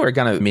I think we're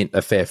going to mint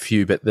a fair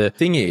few. But the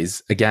thing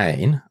is,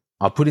 again,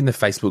 I'll put in the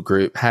Facebook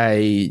group,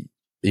 hey,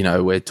 you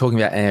know, we're talking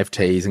about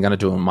NFTs and going to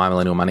do a My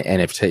Millennial Money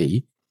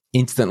NFT.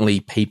 Instantly,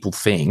 people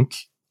think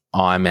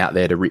I'm out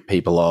there to rip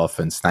people off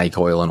and snake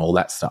oil and all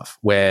that stuff.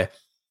 Where,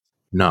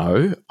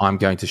 no, I'm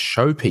going to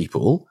show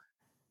people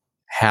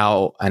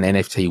how an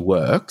NFT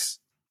works.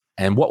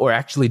 And what we're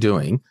actually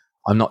doing,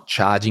 I'm not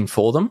charging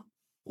for them.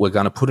 We're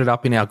going to put it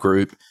up in our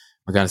group.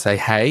 We're going to say,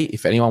 hey,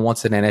 if anyone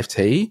wants an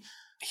NFT,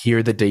 here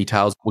are the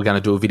details. We're going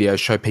to do a video,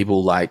 show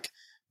people like,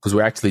 because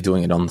we're actually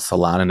doing it on the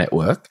Solana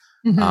network.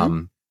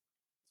 Mm-hmm.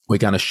 We're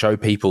going to show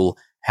people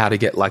how to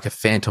get like a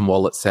phantom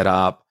wallet set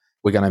up.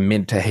 We're going to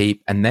mint a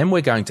heap. And then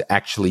we're going to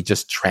actually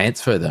just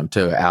transfer them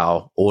to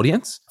our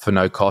audience for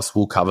no cost.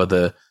 We'll cover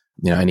the,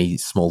 you know, any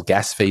small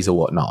gas fees or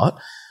whatnot.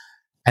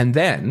 And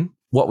then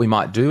what we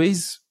might do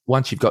is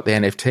once you've got the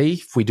NFT,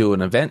 if we do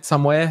an event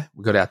somewhere,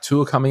 we've got our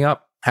tour coming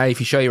up. Hey,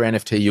 if you show your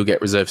NFT, you'll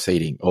get reserved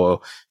seating.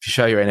 Or if you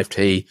show your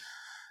NFT,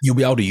 you'll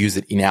be able to use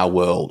it in our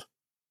world.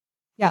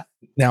 Yeah.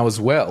 Now, as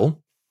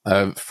well,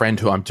 a friend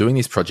who I'm doing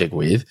this project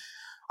with,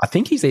 I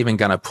think he's even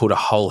going to put a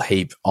whole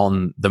heap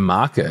on the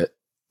market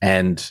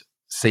and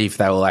see if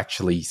they will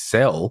actually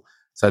sell.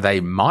 So they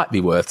might be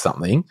worth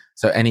something.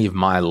 So any of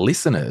my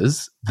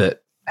listeners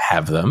that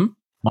have them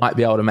might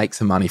be able to make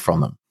some money from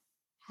them.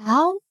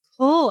 How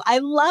cool. I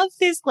love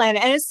this, Glenn.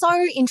 And it's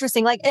so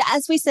interesting. Like,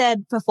 as we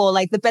said before,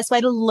 like the best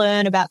way to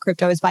learn about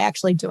crypto is by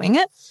actually doing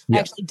it,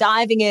 actually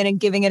diving in and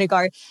giving it a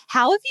go.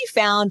 How have you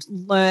found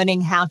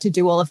learning how to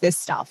do all of this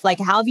stuff? Like,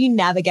 how have you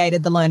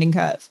navigated the learning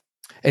curve?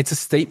 It's a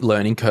steep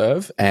learning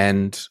curve.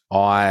 And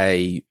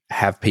I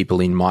have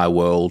people in my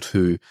world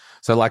who,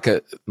 so like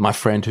my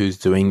friend who's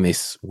doing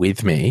this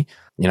with me,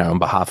 you know, on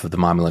behalf of the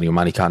My Millennial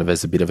Money, kind of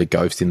as a bit of a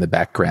ghost in the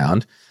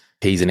background.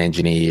 He's an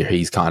engineer.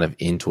 He's kind of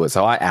into it.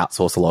 So I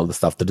outsource a lot of the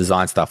stuff, the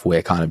design stuff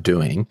we're kind of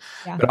doing.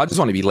 Yeah. But I just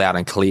want to be loud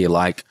and clear.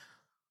 Like,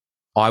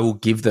 I will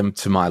give them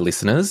to my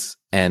listeners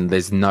and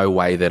there's no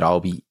way that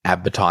I'll be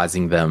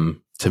advertising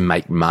them to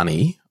make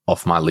money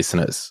off my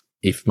listeners.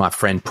 If my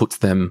friend puts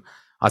them,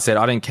 I said,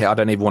 I don't care. I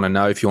don't even want to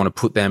know if you want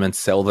to put them and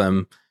sell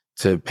them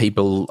to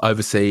people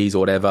overseas or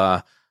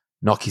whatever,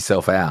 knock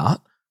yourself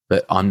out.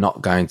 But I'm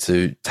not going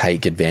to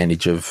take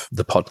advantage of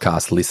the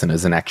podcast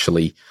listeners and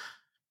actually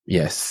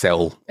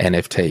sell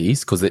NFTs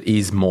because it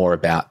is more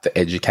about the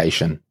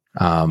education.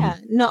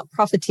 Not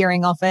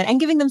profiteering off it and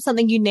giving them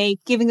something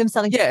unique, giving them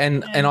something. Yeah,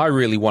 and I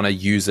really want to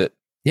use it,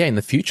 in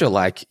the future.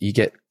 Like you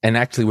get, and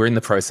actually we're in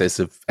the process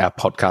of our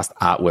podcast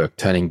artwork,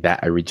 turning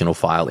that original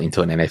file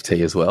into an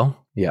NFT as well.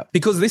 Yeah,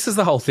 because this is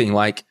the whole thing.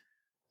 Like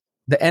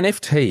the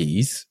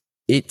NFTs,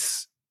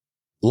 it's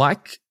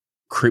like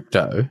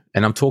crypto,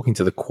 and I'm talking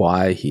to the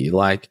choir here,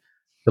 like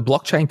the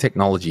blockchain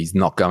technology is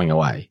not going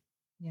away.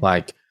 Yeah.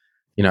 Like,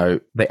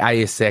 the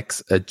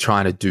ASX are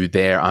trying to do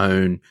their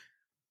own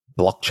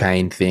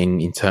blockchain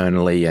thing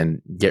internally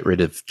and get rid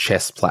of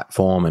chess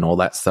platform and all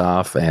that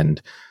stuff.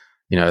 And,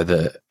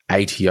 the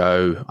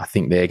ATO, I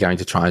think they're going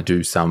to try and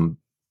do some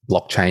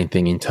blockchain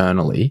thing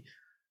internally.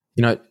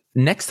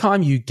 Next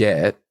time you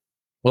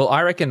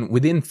I reckon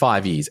within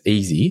 5 years,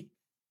 easy,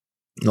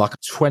 like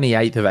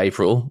 28th of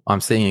April, I'm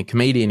seeing a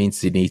comedian in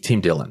Sydney,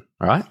 Tim Dillon,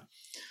 all right?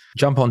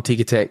 Jump on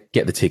Ticketek,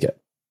 get the ticket,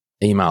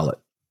 email it.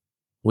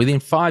 Within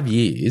 5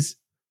 years,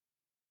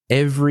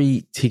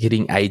 every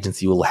ticketing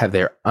agency will have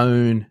their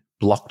own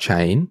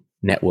blockchain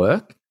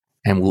network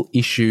and will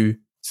issue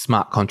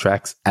smart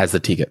contracts as the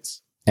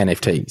tickets,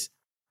 NFTs.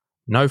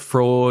 No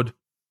fraud,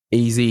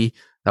 easy.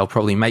 They'll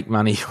probably make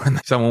money when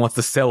someone wants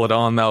to sell it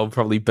on. They'll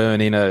probably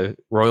burn in a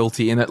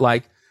royalty in it.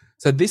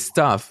 So this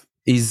stuff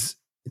it's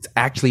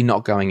actually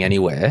not going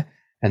anywhere.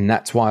 And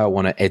that's why I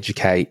want to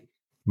educate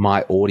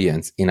my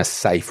audience in a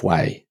safe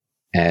way.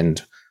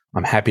 And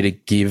I'm happy to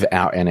give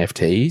our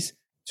NFTs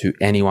to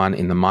anyone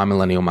in the My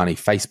Millennial Money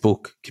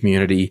Facebook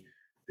community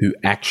who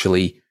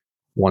actually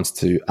wants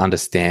to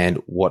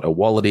understand what a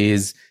wallet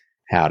is,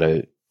 how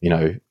to,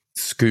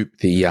 scoop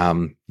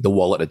the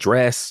wallet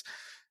address.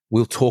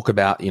 We'll talk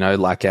about,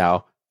 like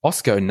our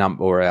OSCO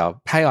number or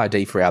our pay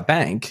ID for our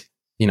bank.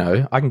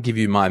 I can give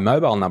you my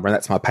mobile number and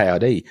that's my pay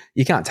ID.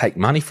 You can't take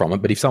money from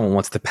it, but if someone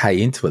wants to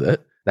pay into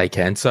it, they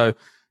can. So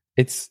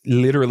it's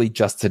literally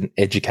just an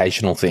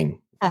educational thing.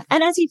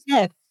 And as you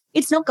said,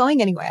 it's not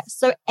going anywhere.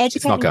 So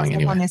educating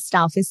yourself on this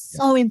stuff is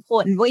so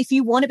important. Well, if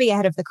you want to be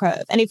ahead of the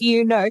curve and if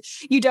you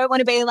don't want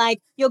to be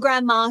like your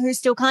grandma who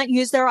still can't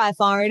use their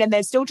iPhone and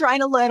they're still trying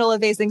to learn all of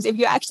these things, if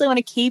you actually want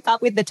to keep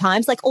up with the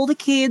times, like all the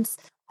kids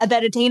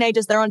that are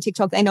teenagers, they're on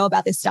TikTok, they know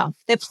about this stuff.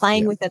 They're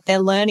playing with it. They're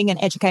learning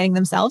and educating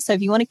themselves. So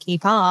if you want to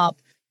keep up,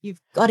 you've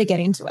got to get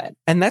into it.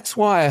 And that's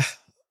why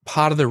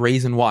part of the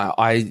reason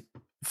why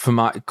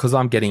because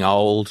I'm getting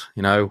old,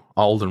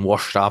 old and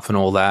washed up and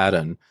all that.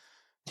 And,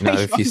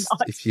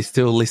 if you're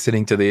still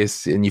listening to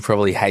this and you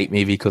probably hate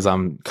me because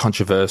I'm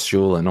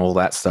controversial and all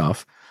that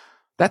stuff,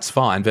 that's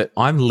fine. But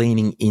I'm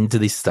leaning into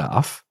this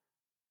stuff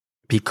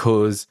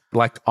because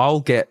I'll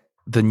get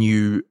the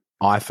new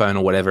iPhone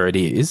or whatever it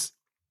is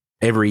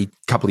every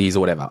couple of years or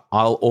whatever.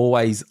 I'll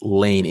always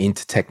lean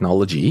into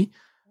technology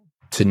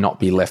to not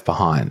be left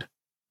behind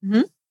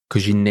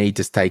because you need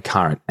to stay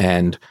current.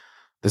 And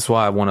that's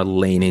why I want to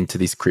lean into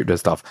this crypto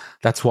stuff.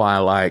 That's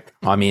why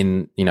I'm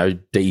in,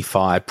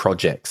 DeFi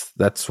projects.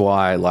 That's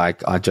why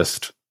I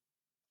just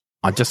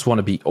want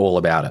to be all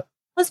about it.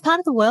 Well, it's part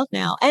of the world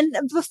now. And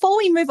before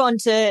we move on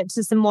to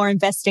some more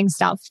investing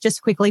stuff,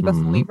 just quickly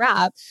before we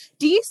wrap,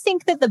 do you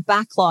think that the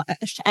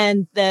backlash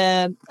and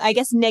the,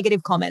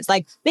 negative comments,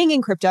 like being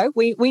in crypto,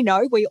 we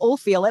know, we all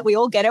feel it, we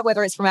all get it,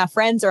 whether it's from our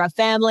friends or our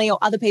family or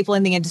other people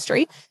in the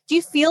industry. Do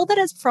you feel that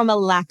it's from a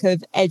lack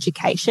of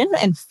education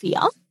and fear?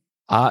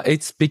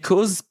 It's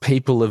because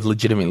people have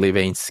legitimately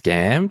been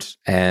scammed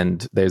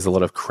and there's a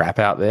lot of crap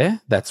out there.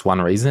 That's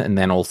one reason. And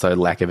then also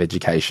lack of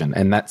education.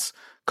 And that's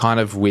kind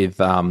of with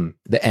the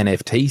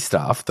NFT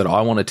stuff that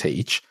I want to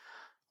teach.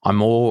 I'm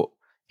more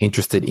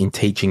interested in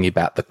teaching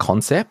about the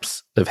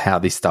concepts of how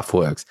this stuff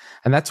works.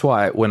 And that's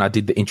why when I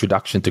did the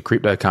Introduction to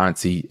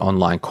Cryptocurrency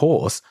online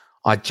course,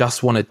 I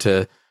just wanted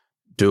to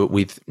do it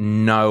with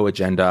no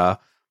agenda.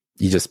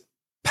 You just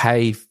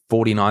pay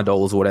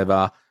 $49 or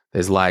whatever.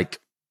 There's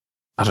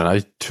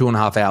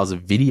 2.5 hours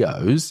of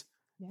videos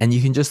and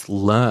you can just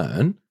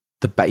learn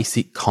the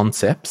basic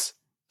concepts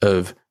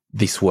of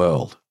this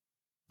world.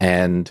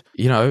 And,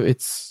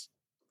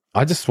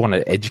 I just want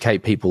to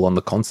educate people on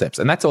the concepts.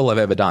 And that's all I've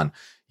ever done.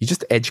 You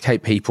just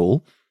educate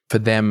people for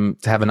them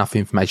to have enough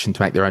information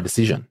to make their own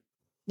decision.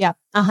 Yeah,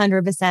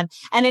 100%.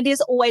 And it is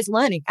always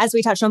learning. As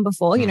we touched on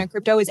before,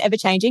 crypto is ever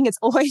changing. It's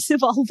always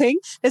evolving.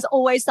 There's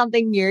always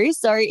something new.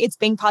 So it's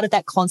being part of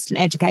that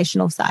constant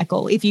educational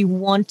cycle. If you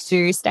want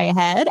to stay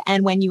ahead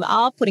and when you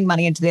are putting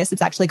money into this,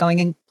 it's actually going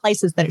in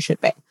places that it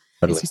should be.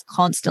 Totally. It's just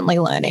constantly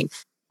learning.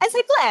 As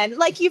I plan,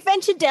 you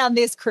ventured down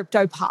this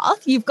crypto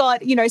path. You've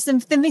got, some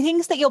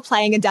things that you're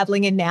playing and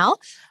dabbling in now.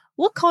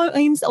 What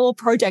coins or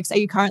projects are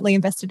you currently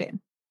invested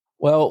in?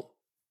 Well,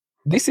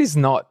 this is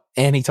not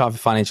any type of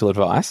financial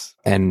advice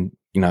and,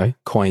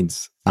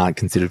 coins aren't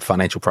considered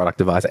financial product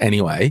advice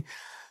anyway.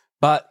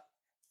 But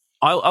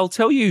I'll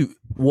tell you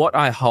what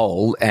I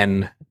hold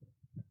and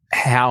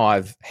how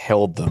I've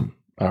held them.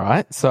 All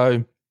right.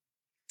 So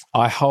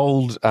I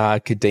hold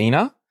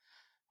Kadena.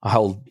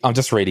 I'm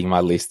just reading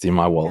my list in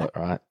my wallet,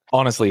 right?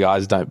 Honestly,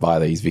 guys, don't buy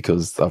these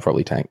because they'll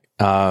probably tank.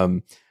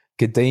 Kadena,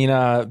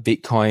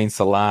 Bitcoin,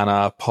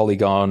 Solana,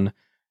 Polygon,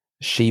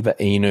 Shiba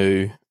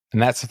Inu.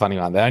 And that's the funny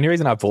one. The only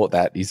reason I bought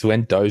that is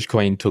when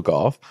Dogecoin took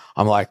off,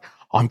 I'm like,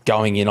 I'm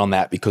going in on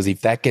that because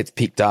if that gets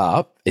picked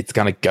up, it's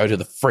going to go to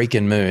the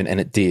freaking moon. And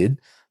it did.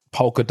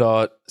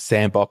 Polkadot,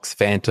 Sandbox,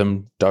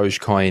 Phantom,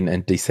 Dogecoin,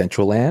 and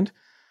Decentraland.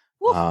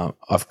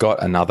 I've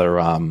got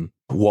another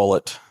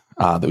wallet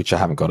which I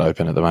haven't got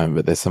open at the moment,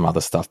 but there's some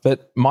other stuff.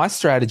 But my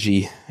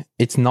strategy,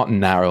 it's not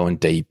narrow and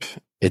deep.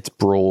 It's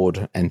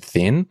broad and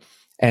thin.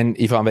 And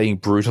if I'm being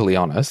brutally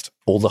honest,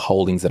 all the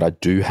holdings that I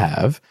do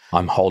have,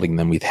 I'm holding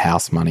them with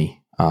house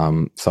money.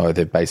 So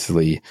they're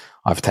basically,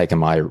 I've taken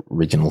my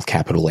original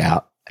capital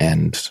out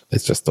and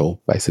it's just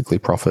all basically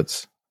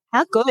profits.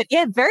 How good.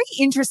 Yeah, very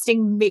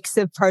interesting mix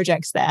of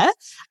projects there. A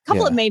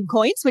couple of meme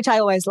coins, which I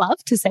always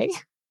love to see.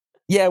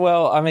 Yeah,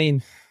 well, I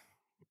mean,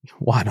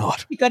 why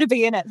not? You got to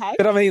be in it, hey?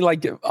 But I mean,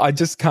 like, I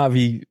just can't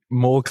be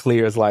more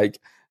clear as like,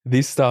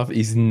 this stuff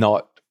is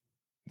not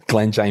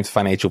Glen James'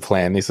 financial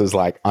plan. This is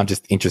like, I'm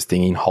just interested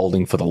in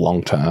holding for the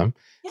long term.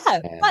 Yeah,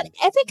 but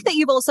epic that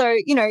you've also,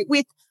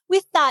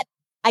 with that,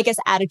 I guess,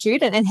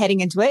 attitude and heading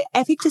into it,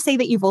 epic to see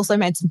that you've also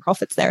made some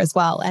profits there as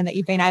well and that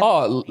you've been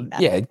able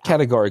to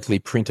categorically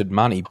printed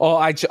money. Oh,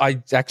 I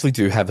actually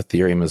do have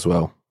Ethereum as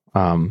well.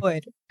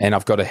 Good. And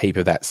I've got a heap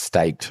of that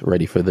staked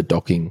ready for the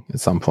docking at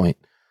some point.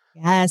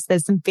 Yes,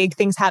 there's some big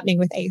things happening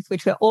with ETH,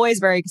 which we're always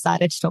very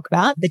excited to talk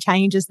about, the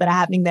changes that are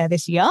happening there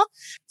this year.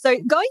 So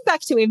going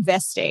back to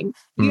investing,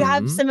 you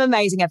have some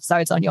amazing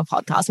episodes on your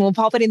podcast, and we'll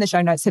pop it in the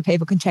show notes so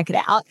people can check it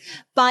out.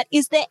 But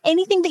is there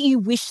anything that you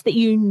wish that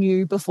you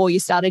knew before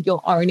you started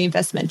your own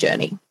investment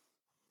journey?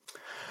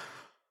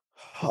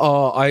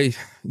 Oh,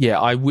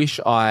 I wish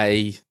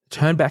I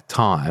turned back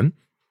time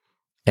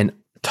and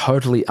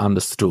totally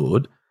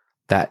understood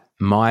that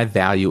my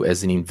value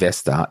as an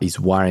investor is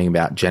worrying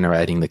about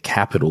generating the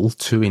capital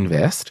to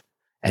invest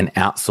and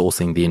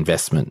outsourcing the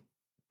investment,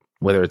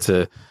 whether it's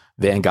a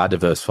Vanguard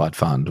diversified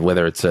fund,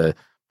 whether it's a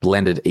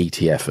blended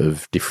ETF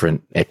of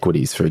different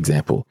equities, for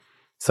example.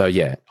 So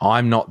yeah,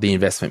 I'm not the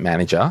investment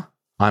manager.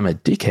 I'm a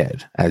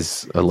dickhead,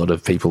 as a lot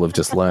of people have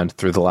just learned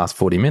through the last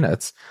 40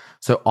 minutes.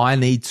 So I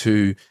need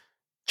to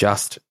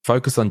just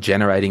focus on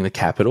generating the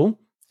capital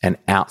and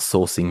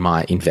outsourcing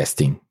my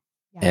investing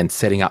and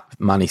setting up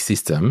money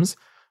systems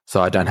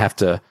so I don't have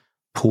to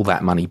pull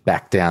that money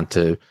back down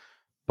to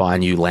buy a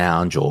new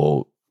lounge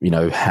or,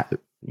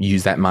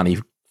 use that money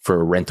for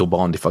a rental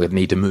bond if I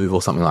need to move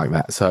or something like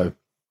that. So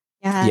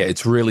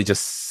it's really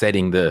just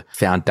setting the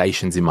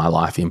foundations in my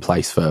life in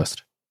place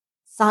first.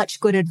 Such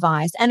good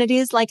advice. And it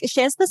is like,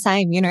 shares the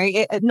same,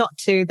 not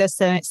to the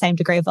same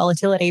degree of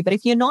volatility, but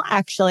if you're not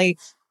actually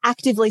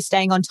actively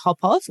staying on top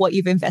of what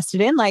you've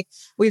invested in. Like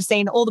we've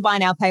seen all the buy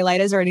now, pay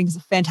laters are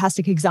a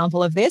fantastic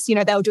example of this. They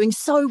were doing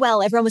so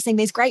well. Everyone was seeing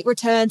these great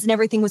returns and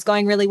everything was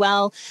going really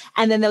well.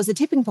 And then there was a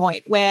tipping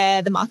point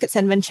where the market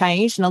sentiment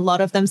changed and a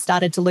lot of them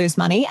started to lose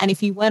money. And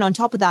if you weren't on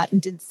top of that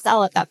and didn't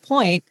sell at that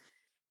point,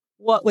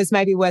 what was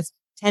maybe worth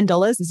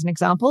 $10 as an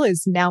example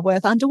is now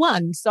worth under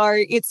 $1. So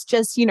it's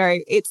just,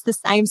 it's the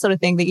same sort of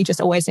thing that you just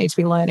always need to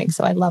be learning.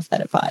 So I love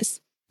that advice.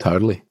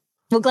 Totally.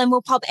 Well, Glen,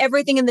 we'll pop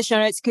everything in the show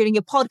notes, including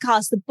your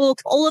podcast, the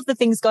book, all of the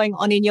things going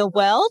on in your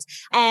world.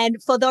 And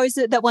for those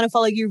that want to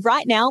follow you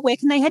right now, where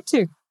can they head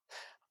to?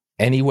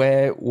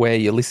 Anywhere where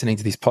you're listening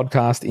to this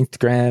podcast,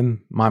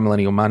 Instagram, My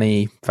Millennial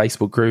Money,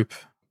 Facebook group.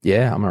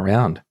 Yeah, I'm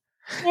around.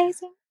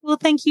 Amazing. Well,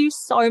 thank you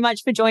so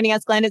much for joining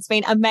us, Glen. It's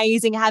been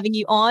amazing having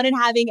you on and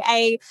having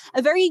a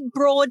very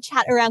broad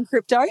chat around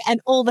crypto and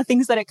all the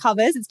things that it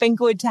covers. It's been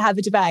good to have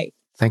a debate.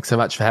 Thanks so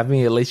much for having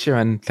me, Alicia,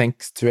 and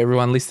thanks to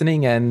everyone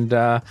listening. And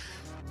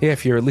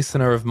if you're a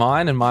listener of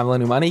mine and My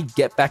Millennial Money,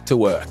 get back to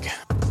work.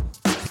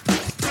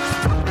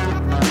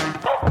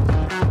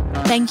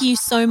 Thank you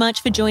so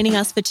much for joining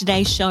us for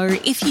today's show.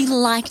 If you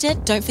liked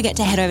it, don't forget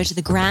to head over to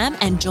the gram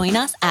and join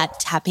us at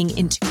Tapping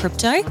Into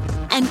Crypto.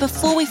 And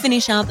before we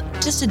finish up,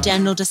 just a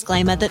general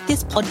disclaimer that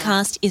this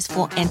podcast is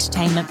for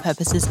entertainment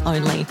purposes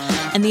only.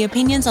 And the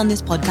opinions on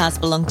this podcast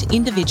belong to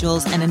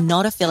individuals and are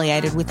not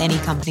affiliated with any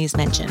companies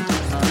mentioned.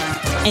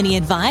 Any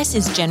advice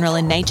is general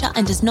in nature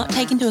and does not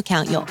take into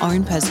account your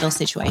own personal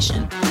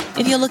situation.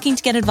 If you're looking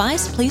to get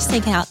advice, please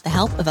seek out the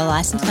help of a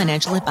licensed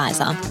financial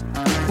advisor.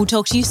 We'll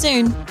talk to you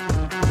soon.